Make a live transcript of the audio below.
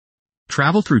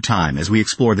Travel through time as we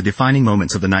explore the defining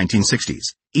moments of the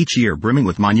 1960s, each year brimming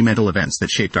with monumental events that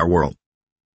shaped our world.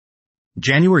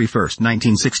 January 1,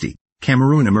 1960,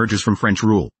 Cameroon emerges from French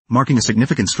rule, marking a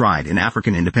significant stride in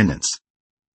African independence.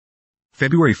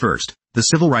 February 1, the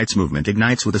civil rights movement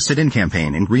ignites with a sit-in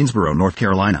campaign in Greensboro, North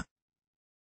Carolina.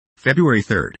 February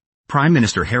 3, Prime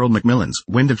Minister Harold Macmillan's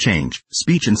Wind of Change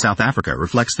speech in South Africa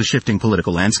reflects the shifting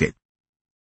political landscape.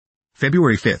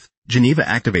 February 5, Geneva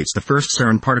activates the first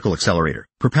CERN particle accelerator,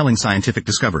 propelling scientific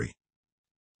discovery.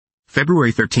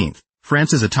 February 13,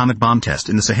 France's atomic bomb test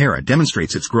in the Sahara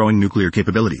demonstrates its growing nuclear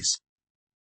capabilities.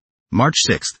 March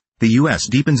 6, the U.S.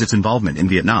 deepens its involvement in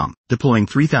Vietnam, deploying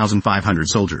 3,500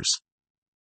 soldiers.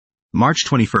 March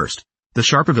 21, the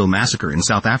Sharpeville massacre in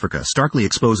South Africa starkly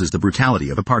exposes the brutality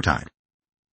of apartheid.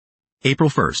 April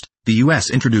 1, the U.S.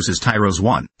 introduces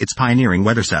TIROS-1, its pioneering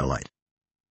weather satellite.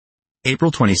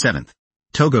 April 27,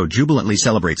 Togo jubilantly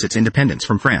celebrates its independence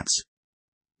from France.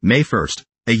 May 1,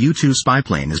 a U-2 spy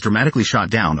plane is dramatically shot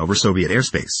down over Soviet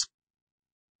airspace.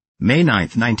 May 9,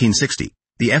 1960,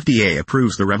 the FDA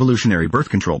approves the revolutionary birth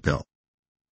control pill.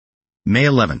 May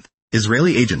 11,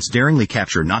 Israeli agents daringly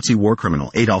capture Nazi war criminal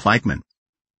Adolf Eichmann.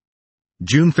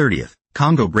 June 30,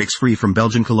 Congo breaks free from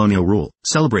Belgian colonial rule,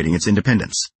 celebrating its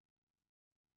independence.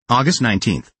 August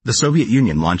 19, the Soviet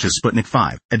Union launches Sputnik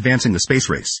 5, advancing the space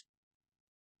race.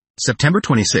 September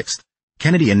 26,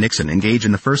 Kennedy and Nixon engage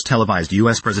in the first televised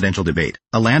U.S. presidential debate,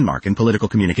 a landmark in political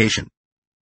communication.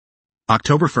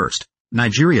 October 1,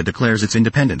 Nigeria declares its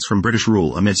independence from British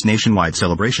rule amidst nationwide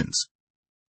celebrations.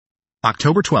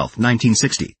 October 12,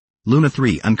 1960, Luna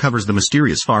 3 uncovers the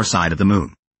mysterious far side of the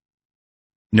moon.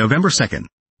 November 2,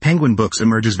 Penguin Books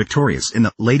emerges victorious in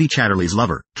the Lady Chatterley's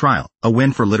Lover trial, a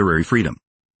win for literary freedom.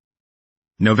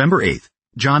 November 8,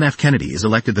 John F. Kennedy is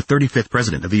elected the 35th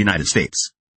President of the United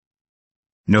States.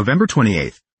 November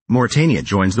 28, Mauritania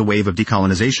joins the wave of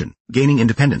decolonization, gaining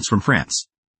independence from France.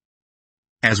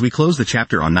 As we close the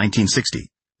chapter on 1960,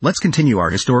 let's continue our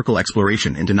historical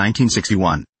exploration into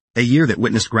 1961, a year that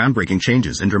witnessed groundbreaking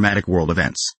changes and dramatic world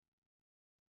events.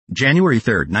 January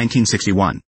 3,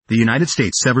 1961, the United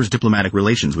States severs diplomatic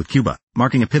relations with Cuba,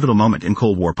 marking a pivotal moment in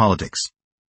Cold War politics.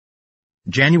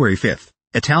 January 5,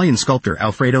 Italian sculptor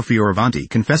Alfredo Fioravanti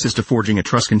confesses to forging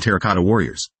Etruscan terracotta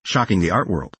warriors, shocking the art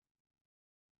world.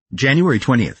 January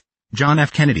 20, John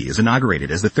F. Kennedy is inaugurated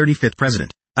as the 35th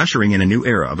president, ushering in a new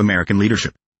era of American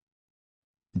leadership.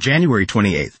 January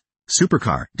 28,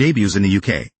 Supercar debuts in the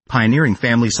UK, pioneering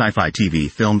family sci-fi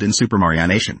TV filmed in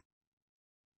Supermarionation.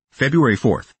 February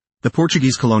 4, the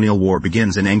Portuguese colonial war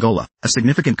begins in Angola, a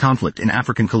significant conflict in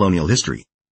African colonial history.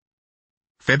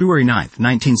 February 9,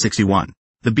 1961,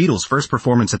 the Beatles' first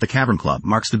performance at the Cavern Club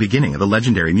marks the beginning of a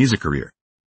legendary music career.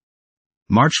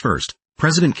 March 1,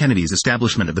 President Kennedy's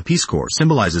establishment of the Peace Corps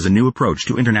symbolizes a new approach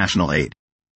to international aid.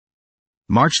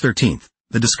 March 13,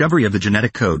 the discovery of the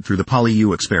genetic code through the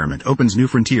Poly-U experiment opens new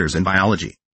frontiers in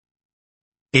biology.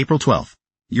 April 12,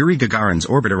 Yuri Gagarin's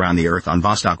orbit around the Earth on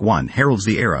Vostok 1 heralds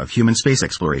the era of human space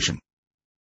exploration.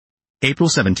 April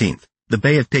 17, the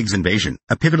Bay of Pigs invasion,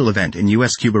 a pivotal event in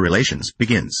U.S.-Cuba relations,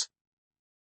 begins.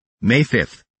 May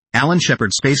 5, Alan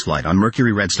Shepard's spaceflight on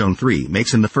Mercury Redstone 3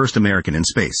 makes him the first American in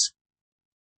space.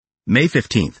 May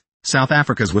 15, South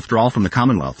Africa's withdrawal from the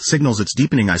Commonwealth signals its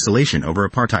deepening isolation over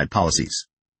apartheid policies.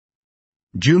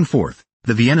 June 4,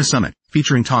 the Vienna Summit,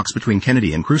 featuring talks between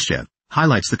Kennedy and Khrushchev,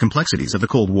 highlights the complexities of the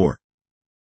Cold War.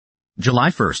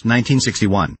 July 1,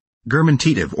 1961, Gurman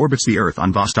Titov orbits the Earth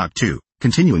on Vostok 2,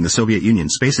 continuing the Soviet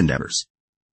Union's space endeavors.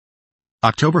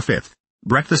 October 5,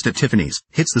 Breakfast at Tiffany's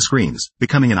hits the screens,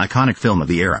 becoming an iconic film of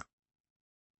the era.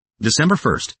 December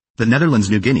 1, the Netherlands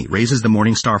New Guinea raises the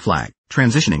Morning Star flag,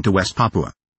 transitioning to West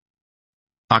Papua.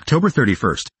 October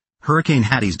 31, Hurricane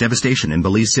Hattie's devastation in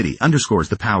Belize City underscores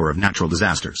the power of natural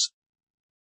disasters.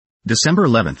 December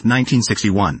 11,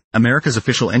 1961, America's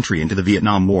official entry into the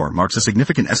Vietnam War marks a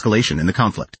significant escalation in the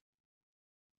conflict.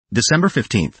 December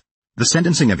 15, the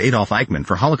sentencing of Adolf Eichmann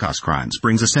for Holocaust crimes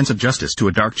brings a sense of justice to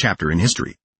a dark chapter in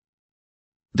history.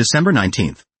 December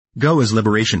 19, Goa's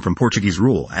liberation from Portuguese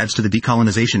rule adds to the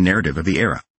decolonization narrative of the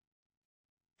era.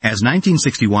 As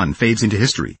 1961 fades into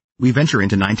history, we venture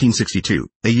into 1962,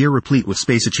 a year replete with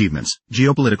space achievements,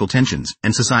 geopolitical tensions,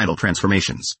 and societal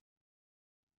transformations.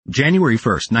 January 1,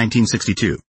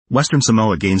 1962, Western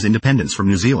Samoa gains independence from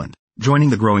New Zealand, joining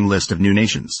the growing list of new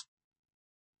nations.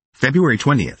 February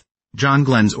 20, John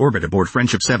Glenn's orbit aboard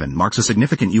Friendship 7 marks a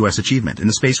significant U.S. achievement in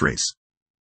the space race.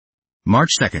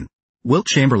 March 2, Wilt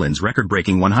Chamberlain's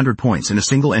record-breaking 100 points in a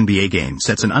single NBA game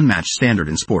sets an unmatched standard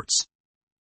in sports.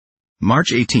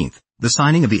 March 18, the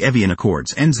signing of the Evian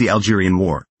Accords ends the Algerian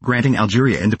War, granting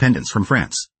Algeria independence from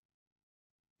France.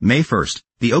 May 1st,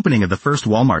 the opening of the first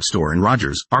Walmart store in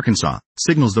Rogers, Arkansas,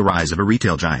 signals the rise of a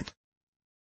retail giant.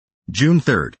 June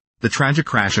 3rd, the tragic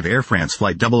crash of Air France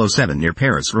Flight 007 near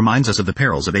Paris reminds us of the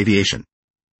perils of aviation.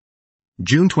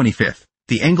 June 25th,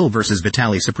 the Engel versus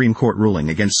Vitali Supreme Court ruling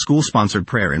against school-sponsored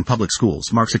prayer in public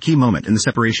schools marks a key moment in the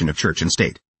separation of church and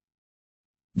state.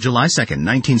 July 2,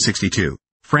 1962,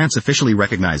 France officially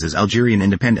recognizes Algerian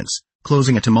independence,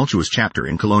 closing a tumultuous chapter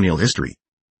in colonial history.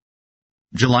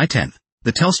 July 10,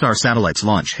 the Telstar satellite's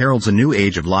launch heralds a new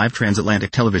age of live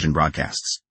transatlantic television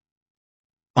broadcasts.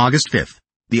 August 5,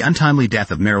 the untimely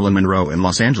death of Marilyn Monroe in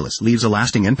Los Angeles leaves a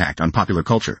lasting impact on popular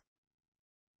culture.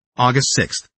 August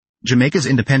 6, Jamaica's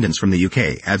independence from the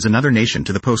UK adds another nation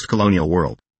to the post-colonial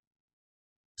world.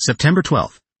 September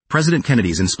 12, President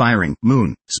Kennedy's inspiring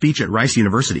Moon speech at Rice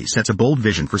University sets a bold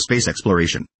vision for space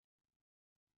exploration.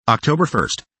 October 1,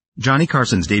 Johnny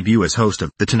Carson's debut as host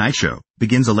of The Tonight Show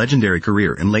begins a legendary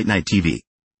career in late-night TV.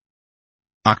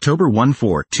 October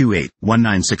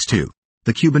 14-28-1962,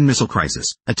 the Cuban Missile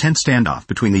Crisis, a tense standoff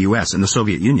between the U.S. and the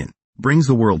Soviet Union, brings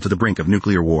the world to the brink of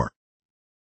nuclear war.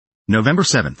 November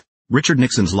 7, Richard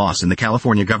Nixon's loss in the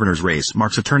California governor's race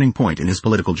marks a turning point in his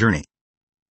political journey.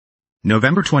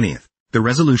 November 20, the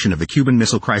resolution of the Cuban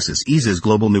Missile Crisis eases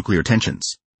global nuclear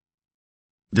tensions.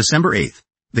 December 8,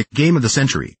 the Game of the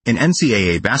Century in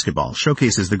NCAA basketball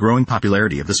showcases the growing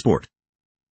popularity of the sport.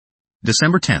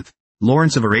 December 10,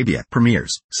 Lawrence of Arabia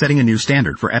premieres, setting a new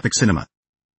standard for epic cinema.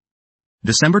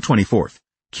 December 24,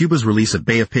 Cuba's release of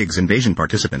Bay of Pigs invasion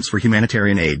participants for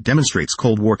humanitarian aid demonstrates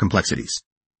Cold War complexities.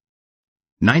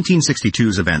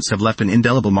 1962's events have left an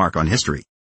indelible mark on history.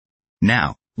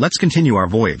 Now, let's continue our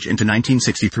voyage into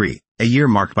 1963, a year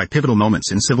marked by pivotal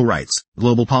moments in civil rights,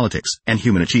 global politics, and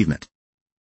human achievement.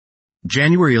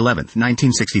 January 11,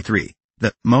 1963,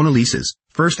 the Mona Lisa's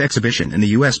first exhibition in the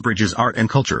U.S. bridges art and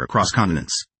culture across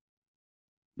continents.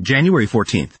 January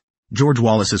 14, George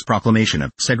Wallace's proclamation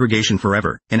of segregation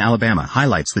forever in Alabama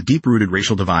highlights the deep-rooted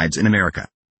racial divides in America.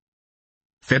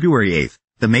 February 8,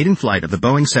 the maiden flight of the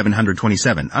Boeing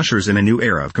 727 ushers in a new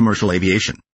era of commercial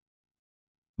aviation.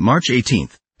 March 18,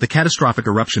 the catastrophic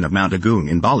eruption of Mount Agung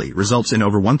in Bali results in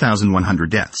over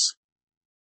 1,100 deaths.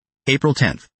 April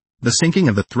 10, the sinking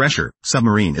of the Thresher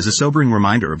submarine is a sobering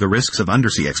reminder of the risks of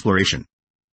undersea exploration.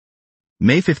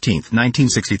 May 15,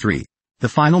 1963, the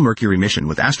final Mercury mission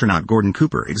with astronaut Gordon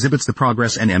Cooper exhibits the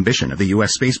progress and ambition of the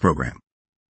U.S. space program.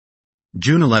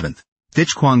 June 11,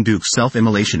 Thich Quang Duc's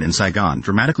self-immolation in Saigon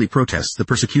dramatically protests the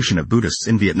persecution of Buddhists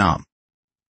in Vietnam.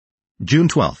 June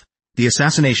 12, the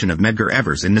assassination of Medgar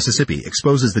Evers in Mississippi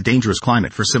exposes the dangerous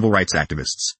climate for civil rights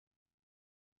activists.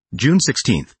 June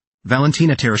 16,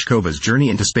 Valentina Tereshkova's journey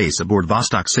into space aboard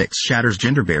Vostok 6 shatters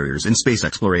gender barriers in space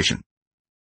exploration.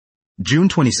 June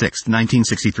 26,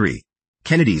 1963,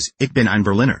 Kennedy's Ich bin ein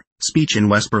Berliner speech in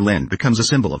West Berlin becomes a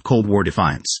symbol of Cold War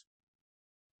defiance.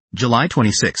 July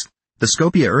 26, the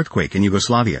Skopje earthquake in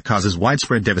Yugoslavia causes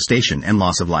widespread devastation and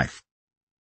loss of life.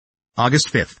 August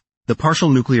 5, the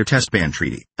Partial Nuclear Test Ban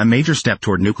Treaty, a major step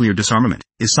toward nuclear disarmament,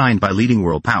 is signed by leading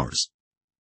world powers.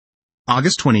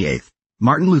 August 28,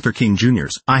 Martin Luther King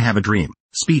Jr.'s I Have a Dream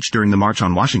speech during the March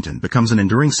on Washington becomes an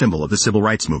enduring symbol of the civil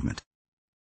rights movement.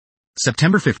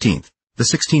 September 15, the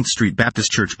 16th Street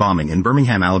Baptist Church bombing in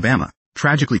Birmingham, Alabama,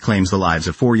 tragically claims the lives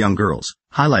of 4 young girls,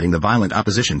 highlighting the violent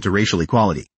opposition to racial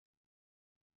equality.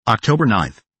 October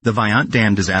 9, the Viant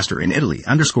Dam disaster in Italy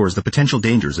underscores the potential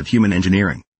dangers of human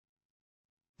engineering.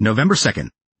 November 2,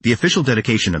 the official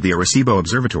dedication of the Arecibo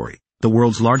Observatory, the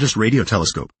world's largest radio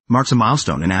telescope, marks a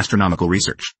milestone in astronomical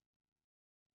research.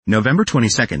 November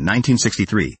 22,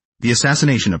 1963, the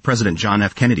assassination of President John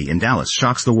F. Kennedy in Dallas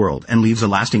shocks the world and leaves a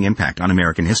lasting impact on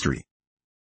American history.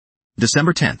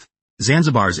 December 10,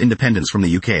 Zanzibar's independence from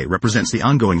the UK represents the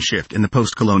ongoing shift in the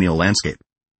post-colonial landscape.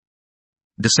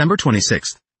 December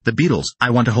 26, the Beatles'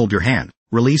 I Want to Hold Your Hand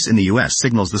release in the US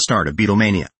signals the start of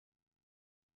Beatlemania.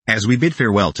 As we bid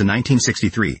farewell to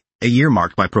 1963, a year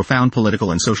marked by profound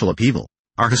political and social upheaval,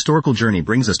 our historical journey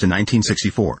brings us to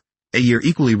 1964, a year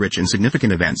equally rich in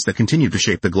significant events that continue to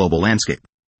shape the global landscape.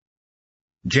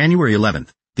 January 11,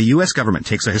 the U.S. government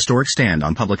takes a historic stand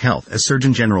on public health as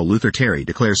Surgeon General Luther Terry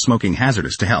declares smoking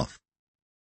hazardous to health.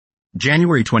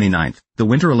 January 29, the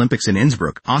Winter Olympics in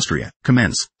Innsbruck, Austria,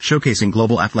 commence, showcasing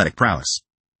global athletic prowess.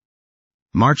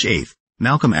 March 8,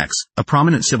 Malcolm X, a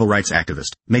prominent civil rights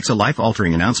activist, makes a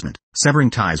life-altering announcement, severing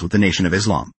ties with the Nation of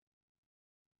Islam.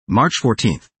 March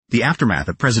 14, the aftermath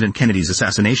of President Kennedy's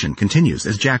assassination continues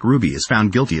as Jack Ruby is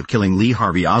found guilty of killing Lee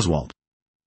Harvey Oswald.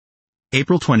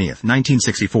 April 20,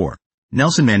 1964,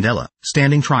 Nelson Mandela,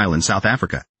 standing trial in South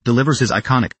Africa, delivers his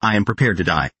iconic I Am Prepared to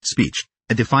Die speech,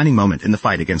 a defining moment in the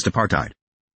fight against apartheid.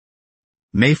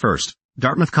 May 1st,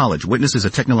 Dartmouth College witnesses a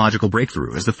technological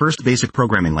breakthrough as the first basic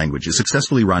programming language is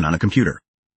successfully run on a computer.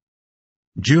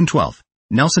 June 12th,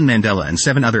 Nelson Mandela and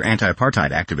 7 other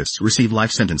anti-apartheid activists receive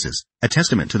life sentences, a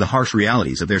testament to the harsh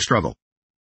realities of their struggle.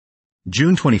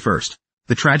 June 21st,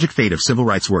 the tragic fate of civil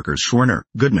rights workers Schwerner,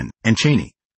 Goodman, and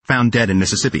Cheney, found dead in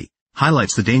Mississippi,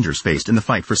 highlights the dangers faced in the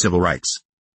fight for civil rights.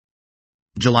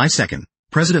 July 2nd,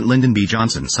 President Lyndon B.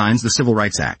 Johnson signs the Civil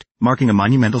Rights Act, marking a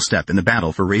monumental step in the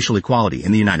battle for racial equality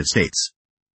in the United States.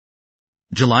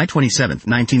 July 27,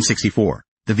 1964,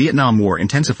 the Vietnam War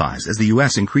intensifies as the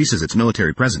U.S. increases its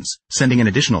military presence, sending an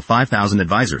additional 5,000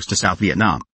 advisors to South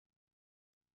Vietnam.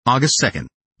 August 2nd,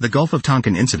 the Gulf of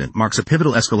Tonkin incident marks a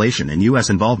pivotal escalation in U.S.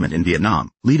 involvement in Vietnam,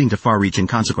 leading to far-reaching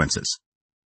consequences.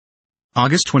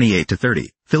 August 28 to 30,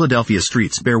 Philadelphia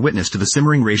streets bear witness to the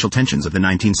simmering racial tensions of the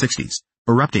 1960s,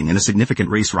 erupting in a significant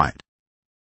race riot.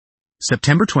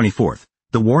 September 24th,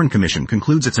 the Warren Commission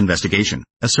concludes its investigation,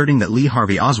 asserting that Lee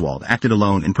Harvey Oswald acted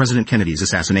alone in President Kennedy's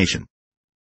assassination.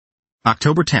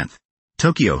 October 10th,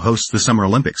 Tokyo hosts the Summer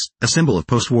Olympics, a symbol of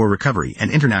post-war recovery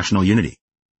and international unity.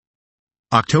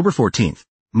 October 14th,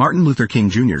 Martin Luther King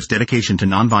Jr.'s dedication to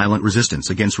nonviolent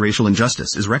resistance against racial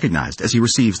injustice is recognized as he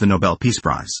receives the Nobel Peace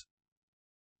Prize.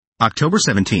 October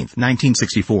 17,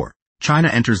 1964, China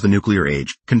enters the nuclear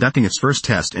age, conducting its first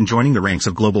test and joining the ranks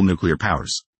of global nuclear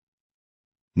powers.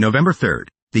 November 3rd,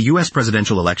 the U.S.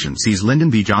 presidential election sees Lyndon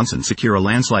B. Johnson secure a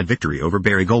landslide victory over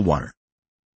Barry Goldwater.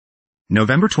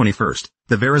 November 21st,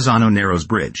 the Verrazano-Narrows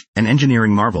Bridge, an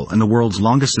engineering marvel and the world's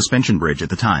longest suspension bridge at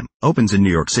the time, opens in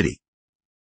New York City.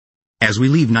 As we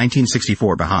leave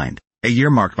 1964 behind, a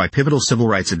year marked by pivotal civil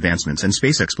rights advancements and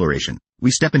space exploration, we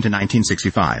step into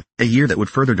 1965, a year that would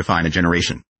further define a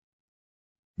generation.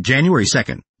 January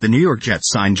 2nd, the New York Jets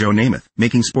sign Joe Namath,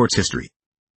 making sports history.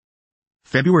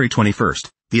 February 21st,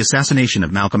 the assassination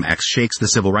of Malcolm X shakes the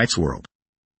civil rights world.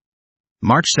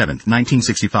 March 7,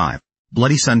 1965,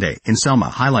 Bloody Sunday in Selma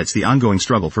highlights the ongoing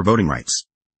struggle for voting rights.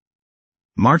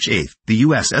 March 8, the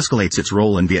U.S. escalates its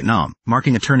role in Vietnam,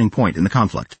 marking a turning point in the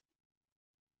conflict.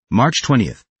 March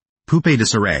 20th, Poupée de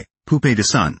Soleil, Poupée de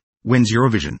Sun, wins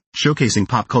Eurovision, showcasing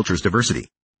pop culture's diversity.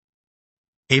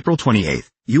 April 28th,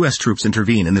 U.S. troops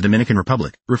intervene in the Dominican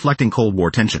Republic, reflecting Cold War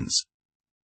tensions.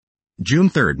 June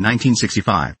 3,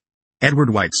 1965, Edward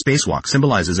White's spacewalk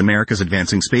symbolizes America's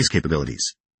advancing space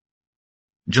capabilities.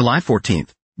 July 14th,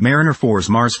 Mariner 4's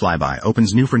Mars flyby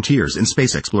opens new frontiers in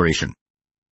space exploration.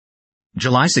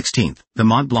 July 16th, the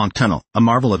Mont Blanc Tunnel, a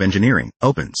marvel of engineering,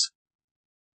 opens.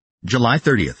 July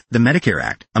 30th, the Medicare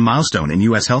Act, a milestone in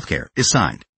U.S. healthcare, is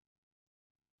signed.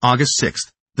 August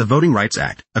 6th, the Voting Rights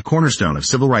Act, a cornerstone of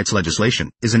civil rights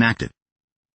legislation, is enacted.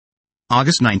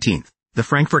 August 19th, the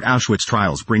Frankfurt Auschwitz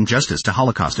trials bring justice to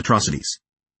Holocaust atrocities.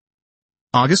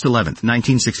 August 11th,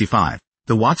 1965,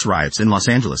 the Watts riots in Los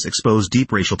Angeles expose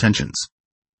deep racial tensions.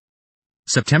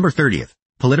 September 30th,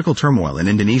 political turmoil in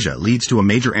Indonesia leads to a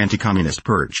major anti-communist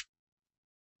purge.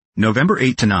 November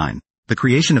 8 to 9, the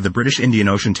creation of the British Indian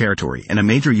Ocean Territory and a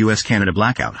major U.S.-Canada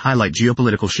blackout highlight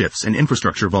geopolitical shifts and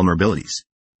infrastructure vulnerabilities.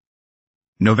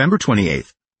 November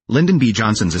 28th, Lyndon B.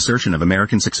 Johnson's assertion of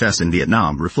American success in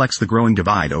Vietnam reflects the growing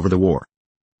divide over the war.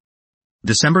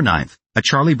 December 9th, a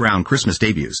Charlie Brown Christmas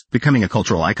debuts, becoming a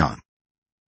cultural icon.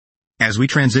 As we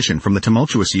transition from the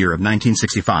tumultuous year of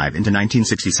 1965 into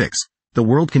 1966, the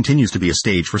world continues to be a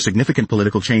stage for significant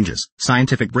political changes,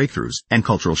 scientific breakthroughs, and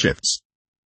cultural shifts.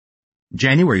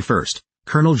 January 1st,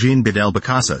 Colonel Jean Bedel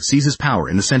Bokassa seizes power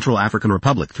in the Central African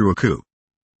Republic through a coup.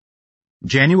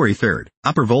 January 3rd,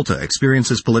 Upper Volta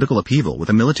experiences political upheaval with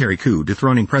a military coup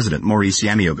dethroning President Maurice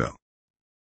Yamiogo.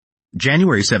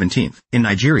 January 17th, in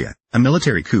Nigeria, a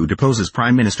military coup deposes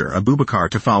Prime Minister Abubakar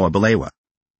Tafawa Balewa.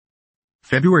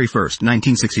 February 1st,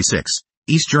 1966,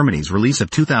 East Germany's release of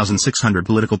 2,600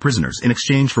 political prisoners in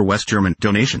exchange for West German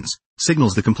donations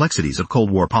signals the complexities of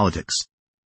Cold War politics.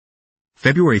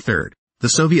 February 3rd, the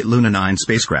Soviet Luna 9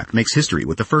 spacecraft makes history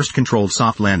with the first controlled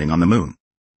soft landing on the moon.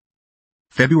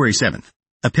 February 7th,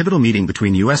 a pivotal meeting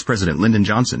between U.S. President Lyndon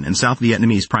Johnson and South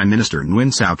Vietnamese Prime Minister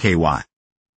Nguyen Sao Ky.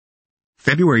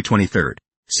 February 23rd,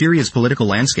 Syria's political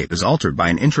landscape is altered by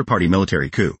an intra-party military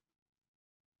coup.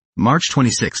 March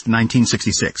 26,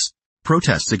 1966,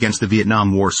 protests against the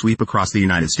Vietnam War sweep across the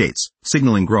United States,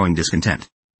 signaling growing discontent.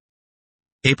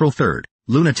 April 3rd,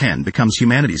 Luna 10 becomes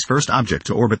humanity's first object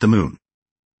to orbit the moon.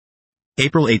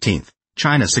 April 18th,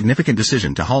 China's significant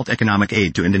decision to halt economic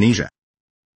aid to Indonesia.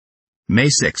 May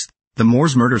 6th, the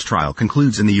Moors murders trial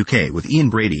concludes in the UK with Ian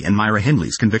Brady and Myra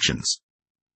Hindley's convictions.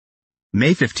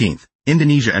 May 15th,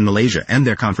 Indonesia and Malaysia end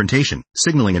their confrontation,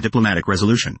 signaling a diplomatic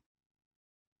resolution.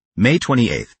 May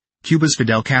 28th, Cuba's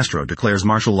Fidel Castro declares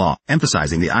martial law,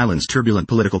 emphasizing the island's turbulent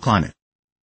political climate.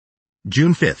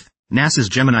 June 5, NASA's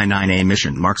Gemini 9A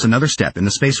mission marks another step in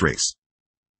the space race.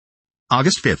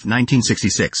 August 5,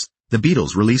 1966, the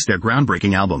Beatles released their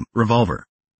groundbreaking album, Revolver.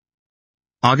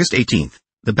 August 18,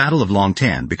 the Battle of Long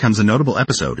Tan becomes a notable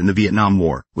episode in the Vietnam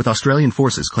War, with Australian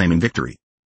forces claiming victory.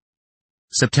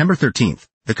 September 13,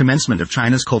 the commencement of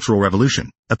China's Cultural Revolution,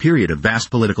 a period of vast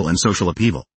political and social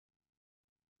upheaval.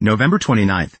 November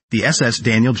 29, the SS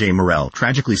Daniel J. Morrell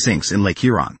tragically sinks in Lake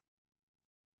Huron.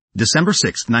 December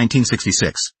 6,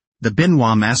 1966, the Bin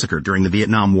Hoa massacre during the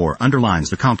Vietnam War underlines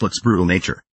the conflict's brutal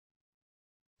nature.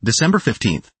 December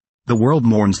 15, the world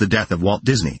mourns the death of Walt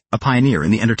Disney, a pioneer in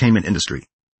the entertainment industry.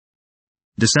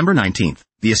 December 19,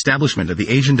 the establishment of the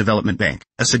Asian Development Bank,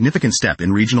 a significant step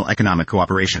in regional economic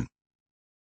cooperation.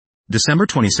 December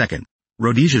 22,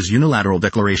 Rhodesia's unilateral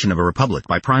declaration of a republic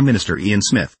by Prime Minister Ian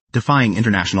Smith, defying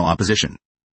international opposition.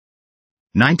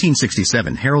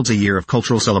 1967 heralds a year of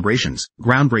cultural celebrations,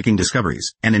 groundbreaking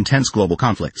discoveries, and intense global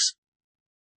conflicts.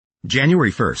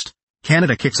 January 1,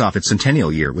 Canada kicks off its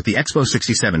centennial year with the Expo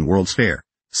 67 World's Fair,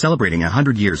 celebrating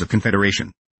 100 years of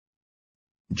Confederation.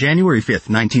 January 5,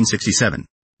 1967,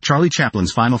 Charlie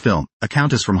Chaplin's final film, A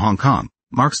Countess from Hong Kong,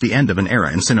 marks the end of an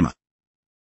era in cinema.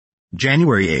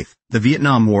 January 8, the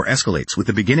Vietnam War escalates with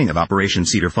the beginning of Operation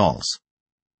Cedar Falls.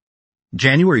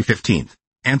 January 15,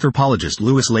 anthropologist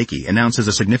Louis Leakey announces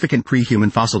a significant pre-human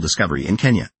fossil discovery in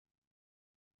Kenya.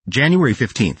 January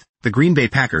 15, the Green Bay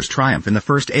Packers triumph in the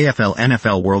first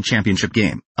AFL-NFL World Championship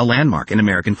game, a landmark in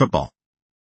American football.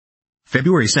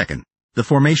 February 2, the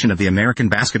formation of the American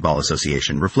Basketball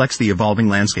Association reflects the evolving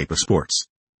landscape of sports.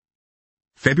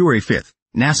 February 5,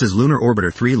 NASA's Lunar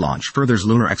Orbiter 3 launch furthers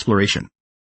lunar exploration.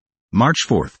 March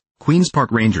 4, Queen's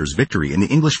Park Rangers' victory in the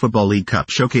English Football League Cup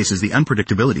showcases the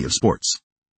unpredictability of sports.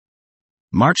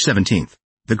 March 17,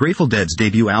 the Grateful Dead's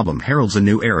debut album heralds a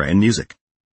new era in music.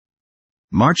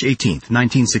 March 18,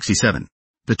 1967,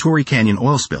 the Torrey Canyon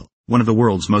oil spill, one of the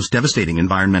world's most devastating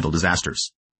environmental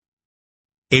disasters.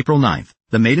 April 9,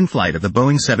 the maiden flight of the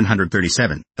Boeing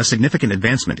 737, a significant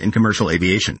advancement in commercial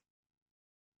aviation.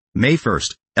 May 1,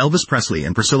 Elvis Presley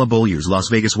and Priscilla Beaulieu's Las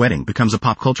Vegas wedding becomes a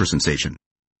pop culture sensation.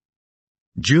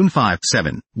 June 5,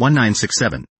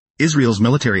 1967, Israel's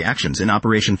military actions in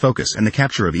Operation Focus and the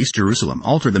capture of East Jerusalem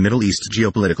alter the Middle East's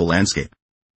geopolitical landscape.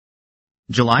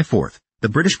 July 4, the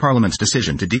British Parliament's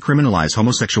decision to decriminalize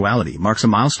homosexuality marks a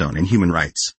milestone in human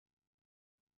rights.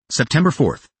 September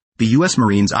 4, the U.S.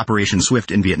 Marines' Operation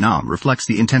Swift in Vietnam reflects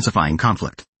the intensifying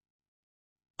conflict.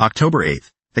 October 8,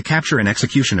 the capture and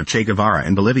execution of Che Guevara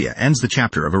in Bolivia ends the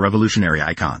chapter of a revolutionary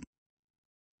icon.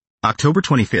 October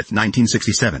 25,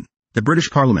 1967, the British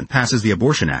Parliament passes the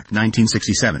Abortion Act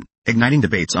 1967, igniting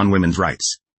debates on women's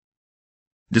rights.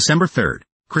 December 3,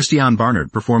 Christiane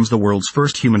Barnard performs the world's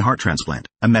first human heart transplant,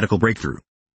 a medical breakthrough.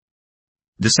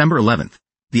 December 11,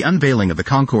 the unveiling of the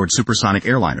Concorde supersonic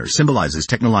airliner symbolizes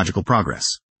technological progress.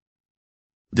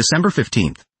 December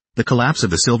 15, the collapse of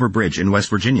the Silver Bridge in West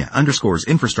Virginia underscores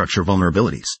infrastructure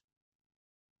vulnerabilities.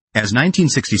 As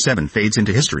 1967 fades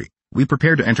into history, we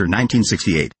prepare to enter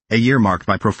 1968, a year marked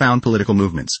by profound political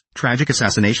movements, tragic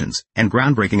assassinations, and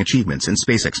groundbreaking achievements in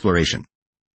space exploration.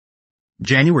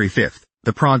 January 5,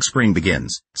 the Prague Spring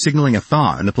begins, signaling a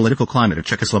thaw in the political climate of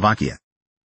Czechoslovakia.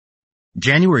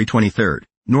 January 23,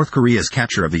 North Korea's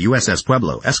capture of the USS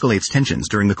Pueblo escalates tensions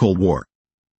during the Cold War.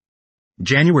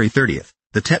 January 30,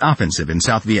 the Tet Offensive in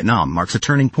South Vietnam marks a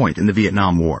turning point in the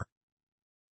Vietnam War.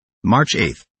 March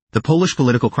 8, the Polish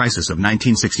political crisis of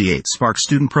 1968 sparks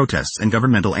student protests and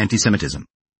governmental anti-Semitism.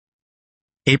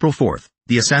 April 4,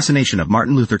 the assassination of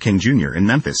Martin Luther King Jr. in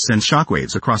Memphis sends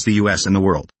shockwaves across the U.S. and the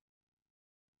world.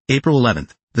 April 11,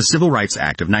 the Civil Rights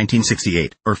Act of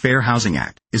 1968, or Fair Housing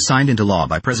Act, is signed into law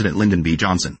by President Lyndon B.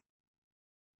 Johnson.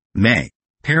 May,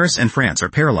 Paris and France are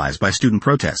paralyzed by student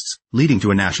protests, leading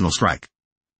to a national strike.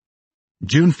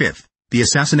 June 5, the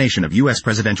assassination of U.S.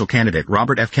 presidential candidate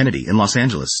Robert F. Kennedy in Los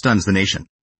Angeles stuns the nation.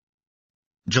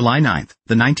 July 9,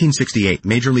 the 1968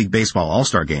 Major League Baseball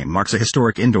All-Star Game marks a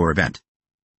historic indoor event.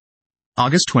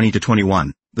 August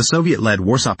 20-21, the Soviet-led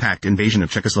Warsaw Pact invasion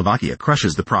of Czechoslovakia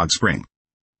crushes the Prague Spring.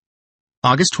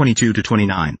 August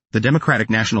 22-29, the Democratic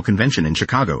National Convention in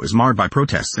Chicago is marred by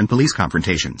protests and police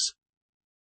confrontations.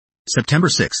 September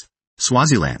 6,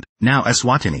 Swaziland, now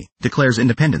Eswatini, declares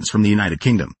independence from the United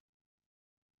Kingdom.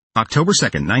 October 2,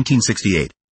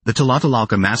 1968, the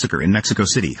Tlatelolco massacre in Mexico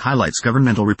City highlights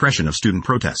governmental repression of student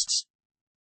protests.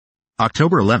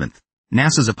 October 11,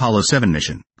 NASA's Apollo 7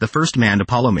 mission, the first manned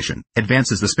Apollo mission,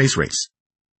 advances the space race.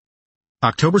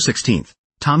 October 16,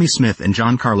 Tommy Smith and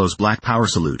John Carlos Black Power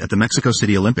salute at the Mexico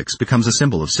City Olympics becomes a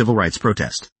symbol of civil rights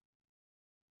protest.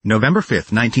 November 5,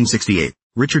 1968,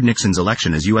 Richard Nixon's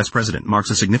election as U.S. President marks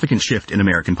a significant shift in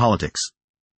American politics.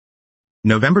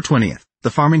 November 20th, the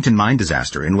Farmington mine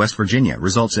disaster in West Virginia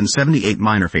results in 78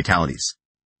 minor fatalities.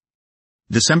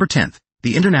 December 10th,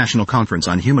 the International Conference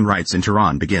on Human Rights in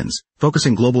Tehran begins,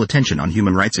 focusing global attention on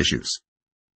human rights issues.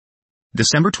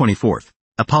 December 24th,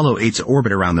 Apollo 8's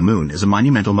orbit around the moon is a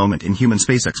monumental moment in human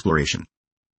space exploration.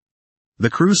 The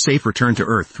crew's safe return to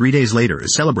Earth 3 days later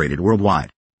is celebrated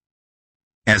worldwide.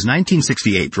 As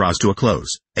 1968 draws to a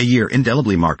close, a year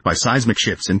indelibly marked by seismic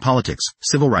shifts in politics,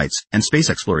 civil rights, and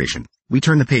space exploration, we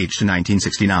turn the page to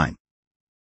 1969.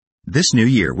 This new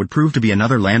year would prove to be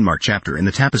another landmark chapter in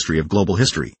the tapestry of global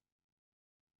history.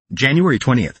 January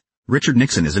 20th, Richard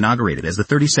Nixon is inaugurated as the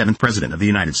 37th President of the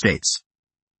United States.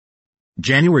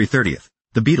 January 30th,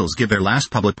 the Beatles give their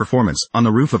last public performance on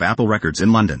the roof of Apple Records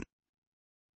in London.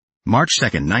 March 2,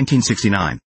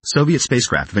 1969, Soviet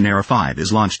spacecraft Venera 5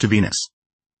 is launched to Venus.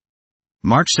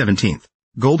 March 17th,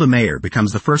 Golda Meir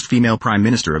becomes the first female Prime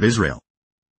Minister of Israel.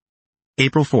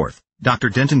 April 4th, Dr.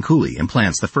 Denton Cooley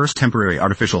implants the first temporary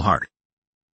artificial heart.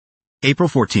 April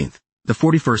 14th, the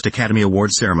 41st Academy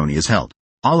Awards ceremony is held.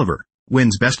 Oliver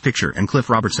wins Best Picture and Cliff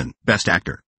Robertson, Best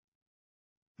Actor.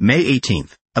 May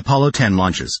 18th, Apollo 10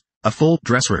 launches, a full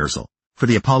dress rehearsal for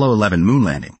the Apollo 11 moon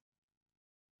landing.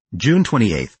 June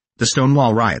 28th, the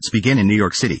Stonewall riots begin in New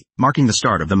York City, marking the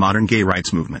start of the modern gay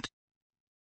rights movement.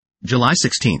 July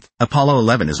 16th, Apollo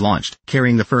 11 is launched,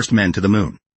 carrying the first men to the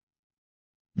moon.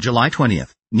 July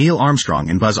 20th, Neil Armstrong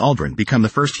and Buzz Aldrin become the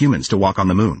first humans to walk on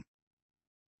the moon.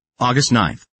 August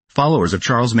 9th, followers of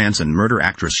Charles Manson murder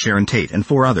actress Sharon Tate and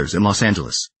 4 others in Los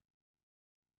Angeles.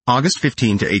 August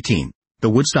 15 to 18, the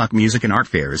Woodstock Music and Art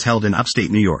Fair is held in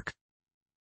upstate New York.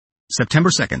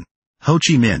 September 2nd, Ho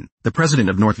Chi Minh, the president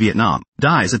of North Vietnam,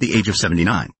 dies at the age of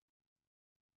 79.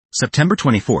 September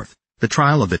 24th, the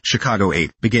trial of the Chicago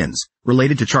 8 begins,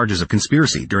 related to charges of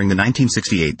conspiracy during the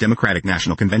 1968 Democratic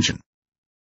National Convention.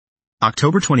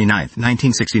 October 29,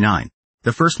 1969,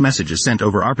 the first message is sent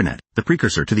over ARPANET, the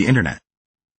precursor to the Internet.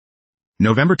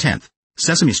 November 10th,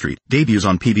 Sesame Street debuts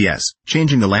on PBS,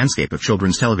 changing the landscape of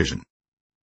children's television.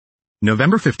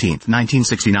 November 15,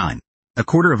 1969,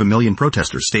 250,000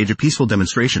 protesters stage a peaceful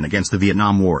demonstration against the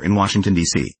Vietnam War in Washington,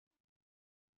 D.C.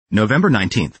 November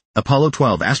 19th, Apollo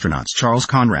 12 astronauts Charles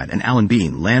Conrad and Alan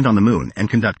Bean land on the moon and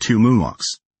conduct 2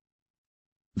 moonwalks.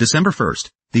 December 1st,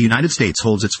 the United States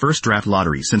holds its first draft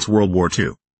lottery since World War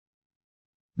II.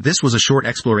 This was a short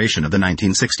exploration of the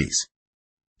 1960s.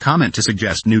 Comment to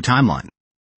suggest new timeline.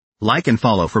 Like and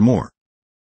follow for more.